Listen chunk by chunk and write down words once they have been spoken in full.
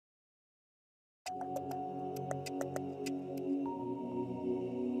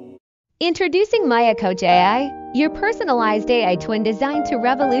Introducing Maya Coach AI, your personalized AI twin designed to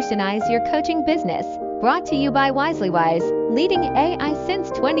revolutionize your coaching business. Brought to you by WiselyWise, leading AI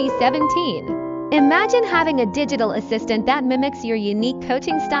since 2017. Imagine having a digital assistant that mimics your unique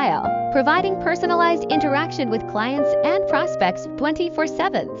coaching style, providing personalized interaction with clients and prospects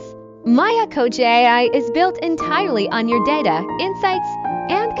 24/7. Maya Coach AI is built entirely on your data, insights,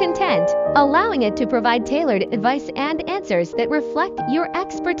 and content, allowing it to provide tailored advice and answers that reflect your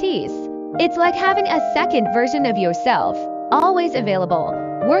expertise. It's like having a second version of yourself, always available,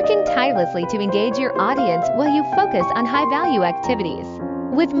 working tirelessly to engage your audience while you focus on high-value activities.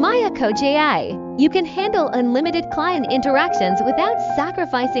 With Maya Coach AI, you can handle unlimited client interactions without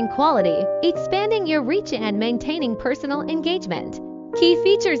sacrificing quality, expanding your reach and maintaining personal engagement. Key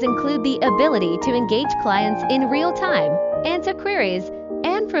features include the ability to engage clients in real time, answer queries,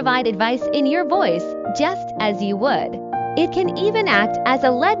 and provide advice in your voice, just as you would. It can even act as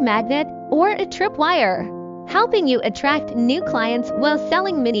a lead magnet or a tripwire, helping you attract new clients while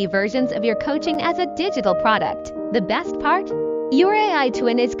selling mini versions of your coaching as a digital product. The best part? Your AI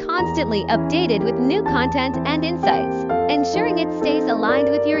twin is constantly updated with new content and insights, ensuring it stays aligned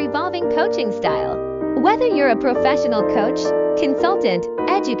with your evolving coaching style. Whether you're a professional coach, consultant,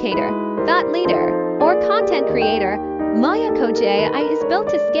 educator, thought leader, or content creator, Maya Coach AI is built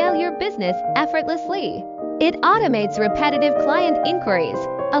to scale your business effortlessly. It automates repetitive client inquiries,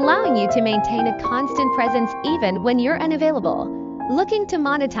 allowing you to maintain a constant presence even when you're unavailable. Looking to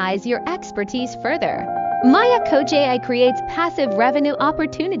monetize your expertise further? Maya Coach AI creates passive revenue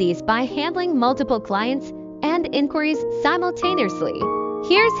opportunities by handling multiple clients and inquiries simultaneously.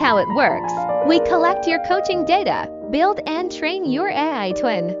 Here's how it works. We collect your coaching data, build and train your AI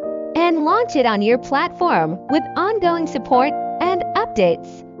twin, and launch it on your platform with ongoing support and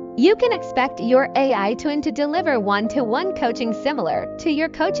updates. You can expect your AI twin to deliver one-to-one coaching similar to your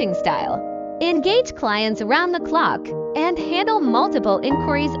coaching style, engage clients around the clock, and handle multiple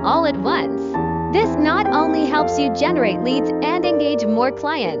inquiries all at once. This not only helps you generate leads and engage more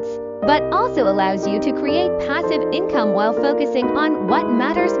clients, but also allows you to create passive income while focusing on what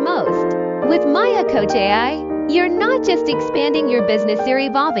matters most. With Maya Coach AI, you're not just expanding your business, you're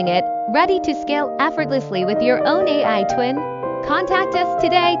evolving it, ready to scale effortlessly with your own AI twin. Contact us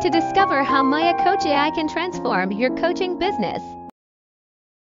today to discover how Maya Coach AI can transform your coaching business.